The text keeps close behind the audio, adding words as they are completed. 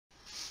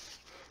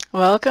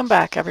Welcome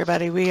back,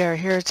 everybody. We are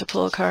here to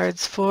pull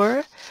cards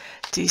for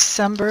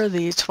December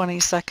the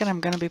 22nd.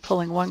 I'm going to be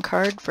pulling one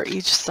card for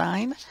each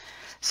sign.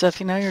 So if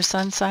you know your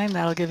sun sign,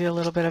 that'll give you a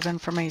little bit of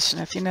information.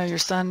 If you know your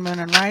sun, moon,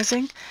 and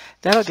rising,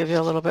 that'll give you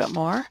a little bit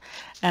more.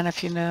 And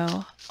if you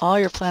know all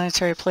your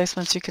planetary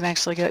placements, you can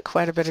actually get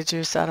quite a bit of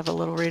juice out of a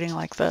little reading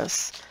like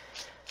this.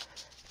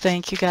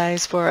 Thank you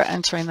guys for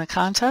entering the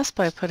contest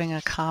by putting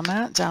a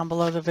comment down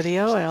below the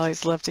video. I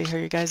always love to hear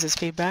you guys'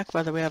 feedback,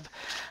 whether we have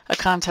a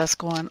contest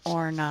going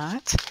or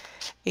not.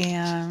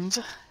 And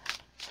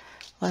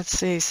let's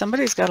see,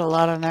 somebody's got a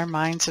lot on their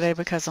mind today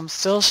because I'm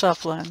still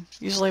shuffling.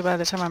 Usually by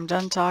the time I'm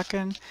done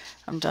talking,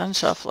 I'm done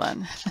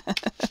shuffling.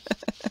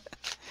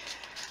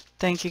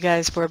 Thank you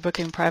guys for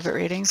booking private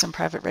readings and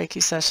private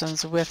Reiki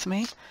sessions with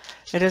me.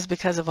 It is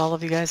because of all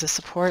of you guys'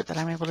 support that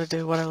I'm able to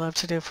do what I love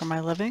to do for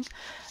my living.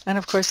 And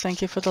of course,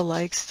 thank you for the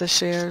likes, the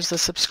shares, the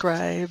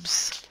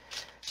subscribes.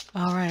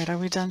 All right, are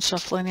we done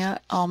shuffling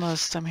yet?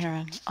 Almost, I'm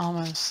hearing.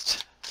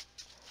 Almost.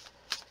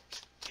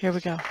 Here we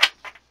go.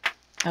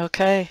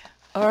 Okay.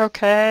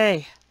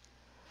 Okay.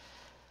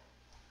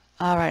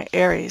 All right,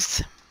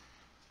 Aries.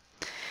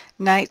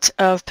 Knight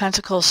of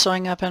Pentacles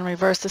showing up in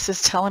reverse. This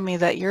is telling me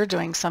that you're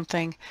doing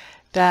something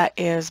that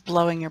is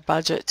blowing your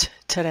budget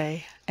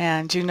today.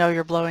 And you know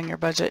you're blowing your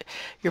budget.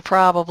 You're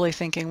probably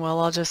thinking, well,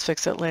 I'll just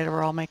fix it later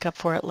or I'll make up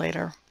for it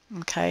later.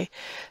 Okay,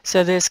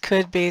 so this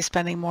could be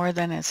spending more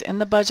than is in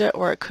the budget,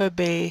 or it could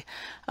be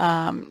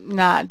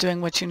not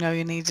doing what you know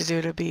you need to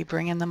do to be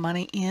bringing the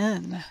money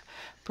in.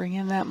 Bring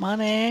in that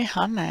money,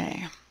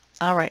 honey.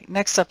 All right,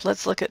 next up,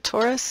 let's look at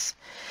Taurus.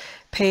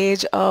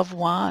 Page of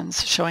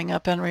Wands showing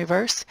up in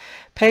reverse.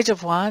 Page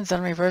of Wands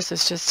in reverse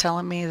is just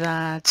telling me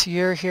that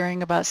you're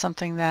hearing about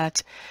something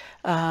that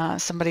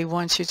somebody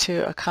wants you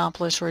to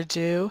accomplish or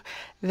do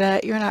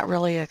that you're not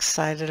really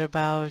excited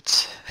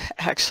about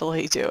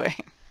actually doing.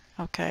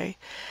 Okay,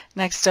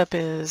 next up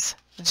is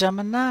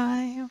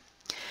Gemini.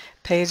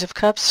 Page of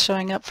Cups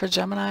showing up for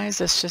Geminis.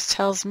 This just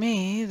tells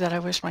me that I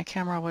wish my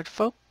camera would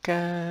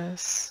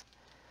focus.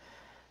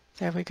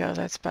 There we go,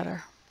 that's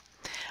better.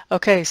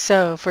 Okay,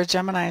 so for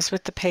Geminis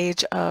with the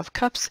Page of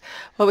Cups,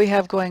 what we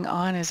have going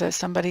on is that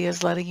somebody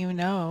is letting you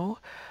know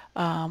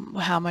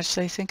how much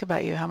they think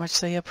about you, how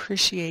much they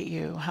appreciate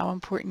you, how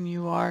important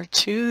you are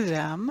to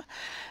them.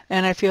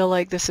 And I feel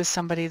like this is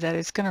somebody that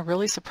is going to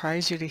really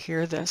surprise you to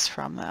hear this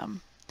from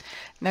them.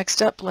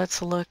 Next up,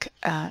 let's look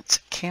at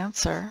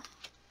Cancer.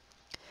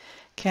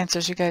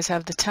 Cancers, you guys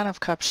have the Ten of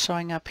Cups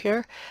showing up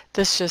here.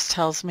 This just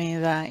tells me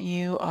that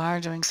you are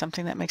doing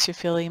something that makes you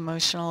feel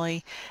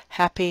emotionally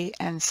happy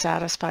and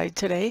satisfied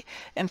today.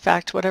 In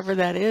fact, whatever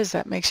that is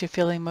that makes you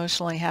feel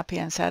emotionally happy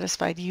and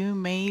satisfied, you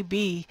may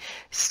be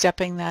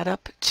stepping that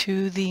up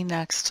to the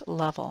next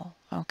level,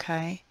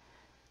 okay?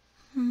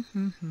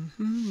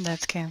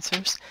 That's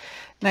Cancers.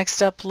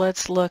 Next up,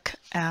 let's look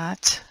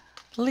at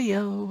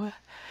Leo.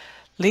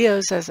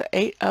 Leos has the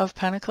Eight of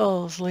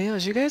Pentacles.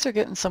 Leos, you guys are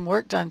getting some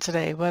work done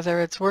today,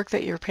 whether it's work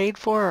that you're paid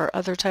for or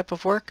other type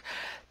of work.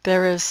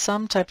 There is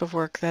some type of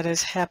work that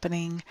is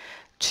happening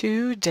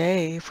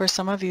today. For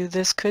some of you,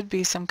 this could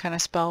be some kind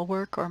of spell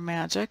work or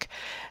magic.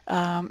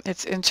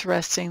 It's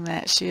interesting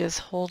that she is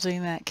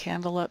holding that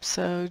candle up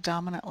so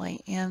dominantly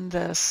in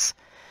this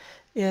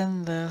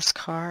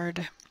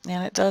card.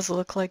 And it does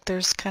look like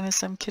there's kind of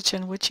some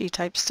kitchen witchy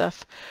type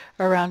stuff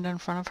around in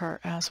front of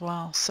her as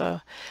well. So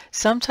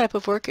some type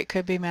of work, it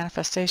could be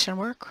manifestation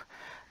work,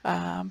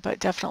 but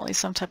definitely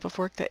some type of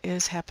work that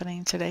is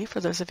happening today for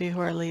those of you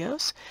who are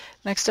Leos.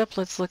 Next up,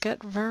 let's look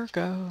at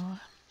Virgo.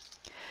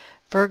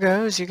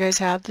 Virgos, you guys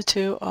have the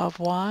Two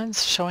of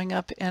Wands showing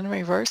up in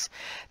reverse.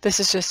 This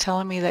is just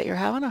telling me that you're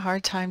having a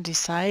hard time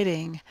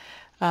deciding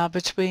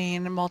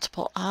between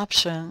multiple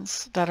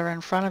options that are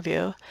in front of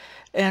you.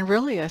 And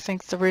really, I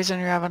think the reason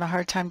you're having a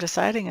hard time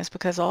deciding is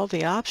because all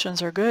the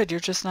options are good. You're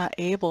just not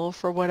able,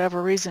 for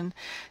whatever reason,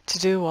 to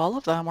do all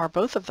of them or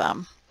both of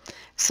them.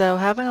 So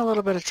having a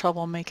little bit of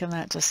trouble making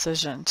that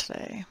decision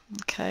today.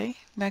 Okay,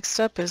 next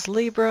up is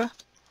Libra.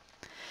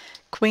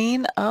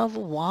 Queen of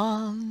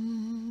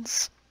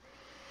Wands.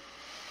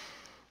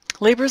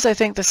 Libras, I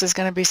think this is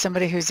going to be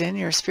somebody who's in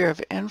your sphere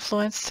of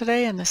influence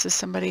today, and this is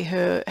somebody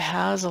who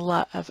has a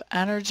lot of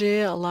energy,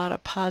 a lot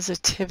of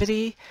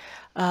positivity.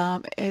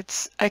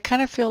 I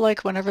kind of feel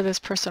like whenever this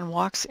person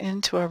walks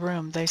into a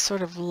room, they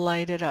sort of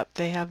light it up.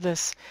 They have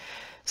this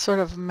sort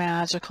of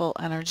magical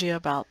energy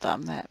about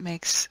them that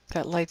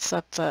lights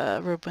up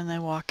the room when they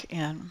walk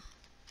in.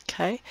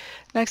 Okay,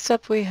 next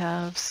up we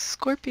have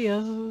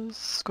Scorpios.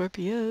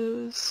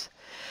 Scorpios.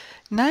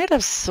 Knight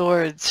of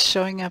Swords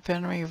showing up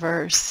in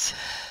reverse.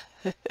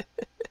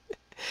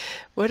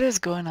 What is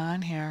going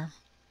on here?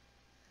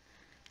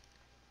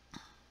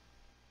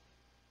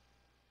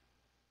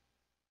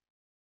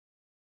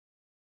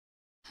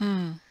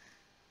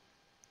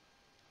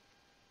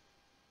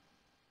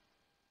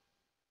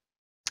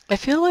 I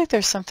feel like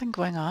there's something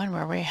going on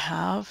where we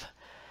have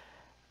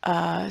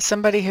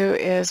somebody who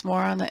is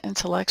more on the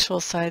intellectual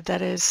side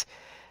that is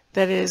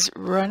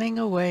running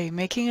away,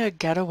 making a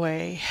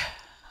getaway.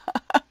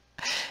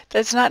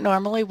 That's not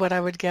normally what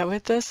I would get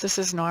with this. This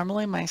is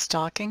normally my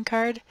stalking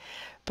card,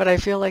 but I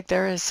feel like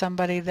there is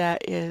somebody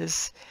that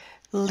is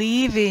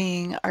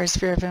leaving our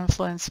sphere of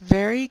influence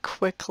very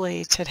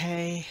quickly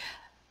today.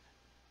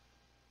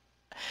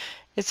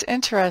 It's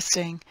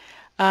interesting.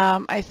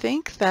 I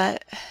think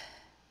that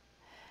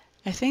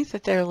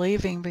they're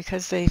leaving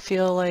because they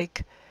feel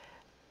like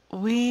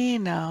we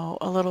know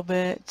a little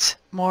bit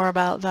more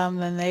about them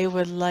than they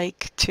would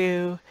like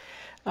to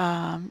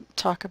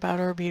talk about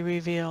or be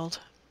revealed.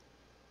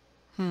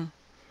 And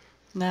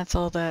that's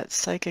all that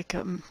psychic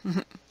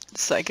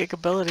psychic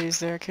abilities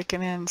there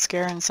kicking in,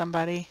 scaring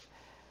somebody.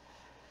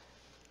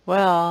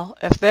 Well,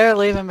 if they're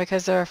leaving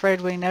because they're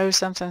afraid we know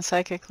something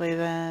psychically,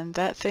 then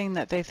that thing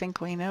that they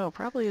think we know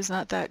probably is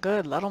not that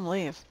good. Let them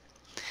leave.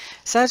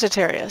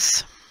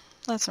 Sagittarius.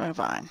 Let's move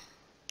on.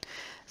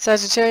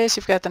 Sagittarius,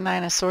 you've got the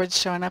Nine of Swords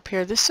showing up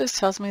here. This just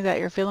tells me that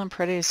you're feeling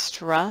pretty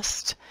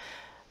stressed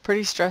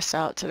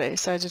out today,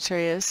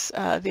 Sagittarius.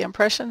 The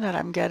impression that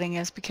I'm getting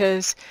is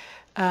because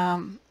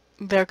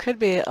there could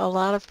be a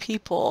lot of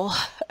people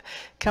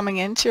coming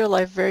into your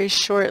life very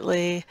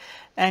shortly,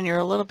 and you're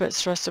a little bit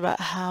stressed about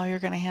how you're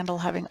going to handle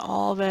having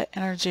all that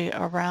energy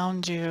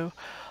around you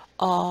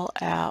all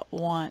at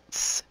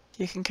once.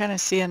 You can kind of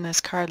see in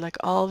this card like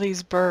all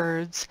these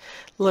birds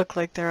look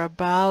like they're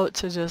about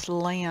to just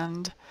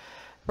land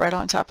right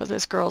on top of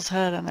this girl's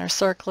head, and they're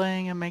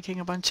circling and making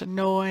a bunch of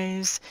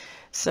noise.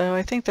 So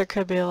I think there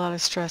could be a lot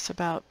of stress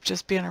about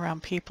just being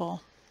around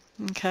people.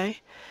 Okay?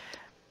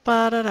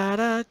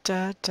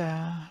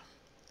 Ba-da-da-da-da-da.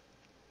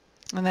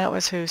 And that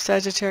was who?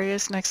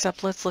 Sagittarius. Next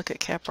up, let's look at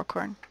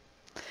Capricorn.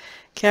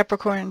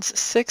 Capricorn's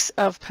Six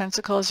of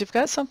Pentacles. You've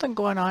got something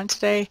going on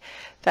today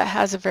that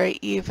has a very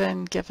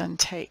even give and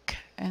take.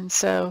 And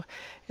so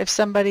if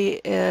somebody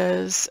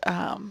is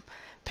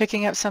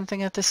picking up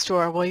something at the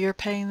store, well, you're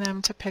paying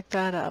them to pick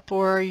that up,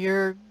 or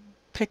you're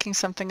picking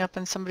something up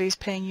and somebody's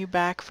paying you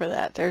back for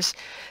that. There's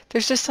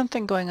just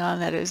something going on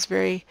that is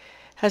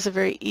has a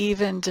very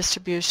even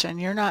distribution.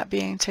 You're not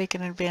being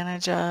taken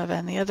advantage of,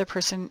 and the other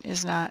person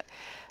is not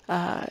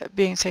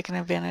being taken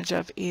advantage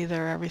of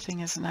either.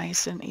 Everything is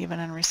nice and even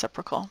and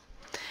reciprocal.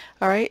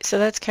 All right, so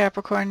that's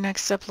Capricorn.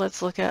 Next up,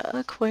 let's look at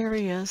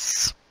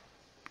Aquarius.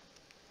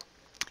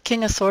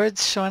 King of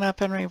Swords showing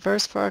up in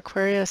reverse for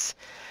Aquarius.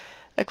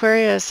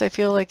 Aquarius, I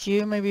feel like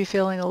you may be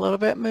feeling a little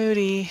bit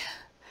moody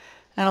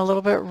and a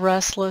little bit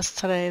restless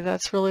today.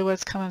 That's really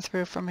what's coming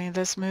through for me,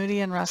 this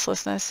moody and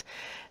restlessness.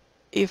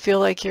 You feel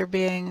like you're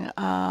being,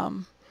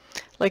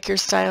 like your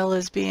style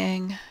is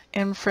being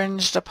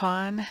infringed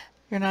upon.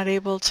 You're not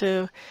able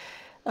to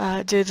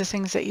do the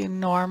things that you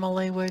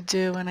normally would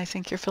do, and I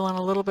think you're feeling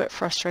a little bit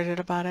frustrated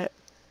about it.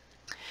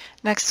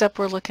 Next up,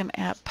 we're looking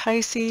at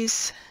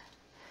Pisces.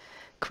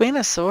 Queen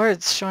of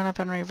Swords showing up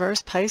in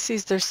reverse.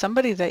 Pisces, there's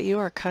somebody that you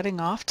are cutting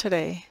off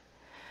today.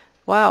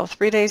 Wow,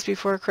 3 days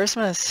before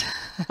Christmas.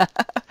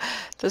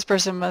 This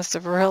person must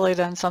have really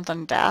done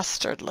something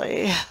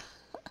dastardly.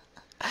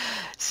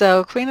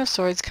 So Queen of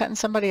Swords, cutting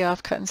somebody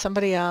off, cutting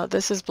somebody out.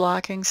 This is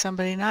blocking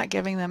somebody, not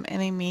giving them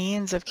any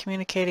means of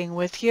communicating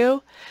with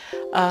you.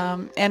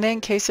 And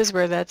in cases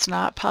where that's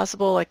not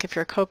possible, like if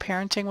you're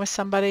co-parenting with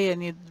somebody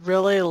and you'd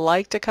really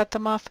like to cut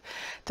them off,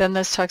 then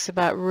this talks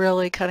about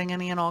really cutting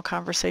any and all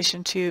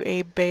conversation to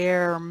a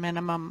bare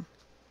minimum.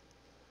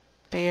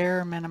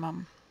 Bare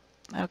minimum.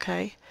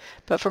 Okay?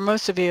 But for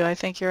most of you, I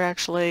think you're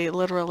actually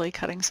literally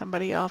cutting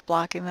somebody off,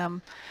 blocking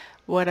them,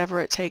 whatever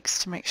it takes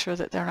to make sure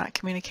that they're not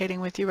communicating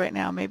with you right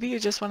now. Maybe you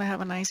just want to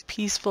have a nice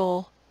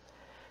peaceful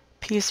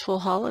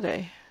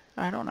holiday.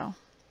 I don't know.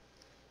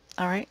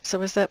 All right, so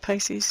was that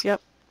Pisces?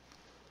 Yep.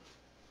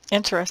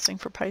 Interesting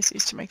for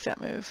Pisces to make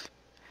that move.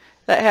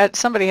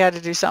 Somebody had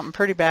to do something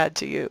pretty bad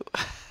to you.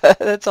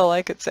 That's all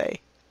I could say.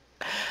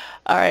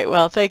 All right,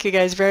 well, thank you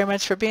guys very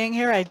much for being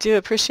here. I do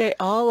appreciate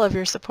all of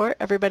your support.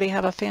 Everybody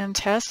have a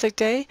fantastic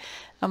day.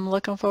 I'm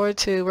looking forward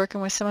to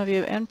working with some of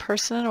you in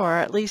person or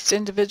at least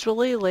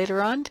individually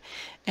later on,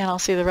 and I'll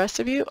see the rest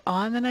of you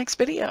on the next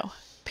video.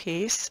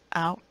 Peace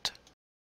out.